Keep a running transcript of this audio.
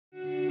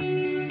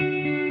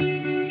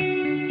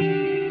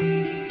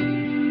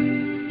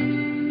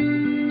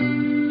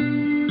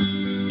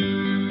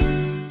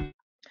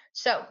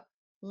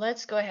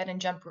let's go ahead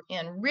and jump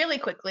in really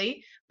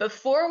quickly.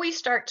 Before we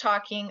start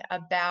talking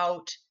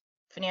about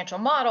financial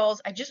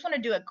models, I just want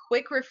to do a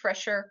quick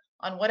refresher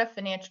on what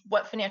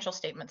financial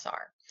statements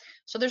are.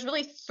 So there's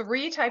really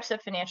three types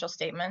of financial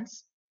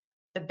statements: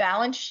 the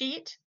balance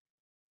sheet,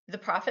 the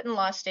profit and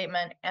loss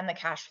statement, and the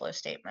cash flow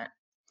statement.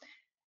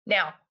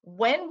 Now,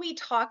 when we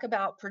talk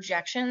about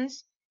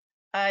projections,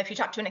 if you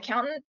talk to an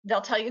accountant, they'll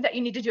tell you that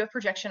you need to do a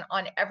projection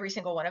on every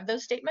single one of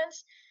those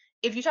statements.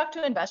 If you talk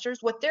to investors,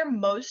 what they're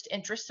most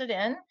interested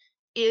in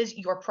is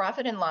your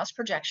profit and loss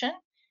projection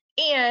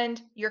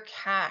and your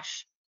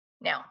cash.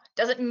 Now,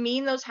 doesn't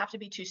mean those have to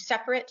be two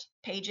separate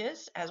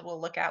pages, as we'll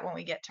look at when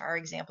we get to our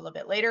example a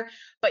bit later,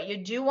 but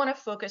you do want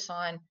to focus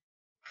on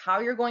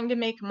how you're going to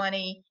make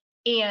money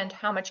and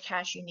how much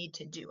cash you need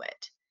to do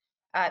it.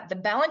 The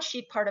balance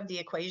sheet part of the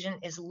equation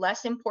is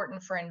less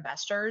important for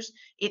investors.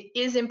 It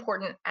is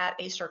important at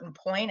a certain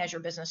point as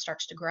your business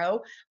starts to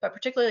grow, but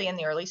particularly in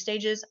the early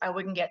stages, I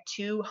wouldn't get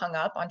too hung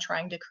up on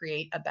trying to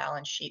create a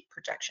balance sheet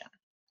projection.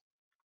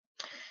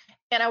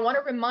 And I want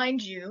to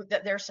remind you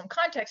that there's some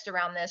context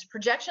around this.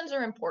 Projections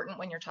are important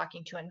when you're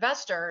talking to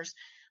investors,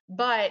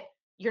 but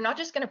you're not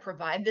just going to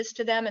provide this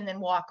to them and then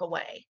walk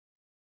away.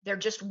 They're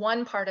just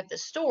one part of the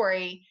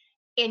story.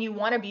 And you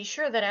want to be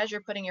sure that as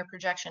you're putting your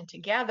projection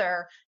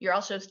together, you're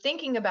also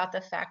thinking about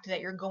the fact that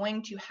you're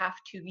going to have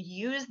to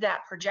use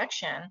that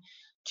projection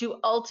to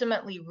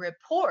ultimately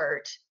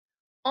report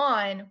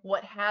on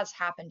what has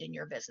happened in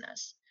your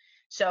business.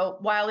 So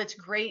while it's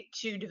great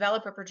to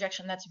develop a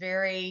projection that's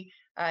very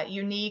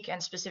unique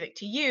and specific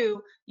to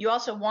you, you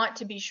also want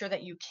to be sure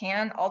that you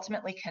can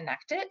ultimately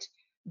connect it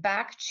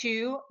back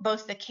to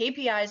both the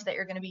KPIs that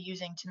you're going to be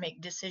using to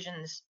make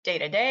decisions day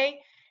to day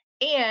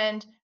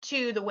and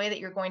to the way that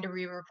you're going to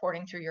be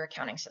reporting through your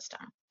accounting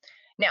system.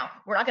 Now,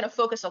 we're not going to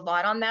focus a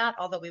lot on that,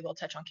 although we will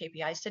touch on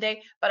KPIs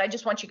today, but I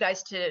just want you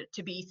guys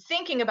to be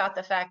thinking about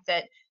the fact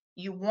that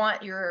you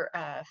want your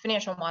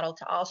financial model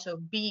to also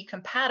be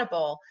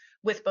compatible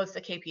with both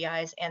the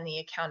KPIs and the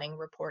accounting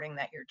reporting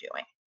that you're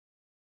doing.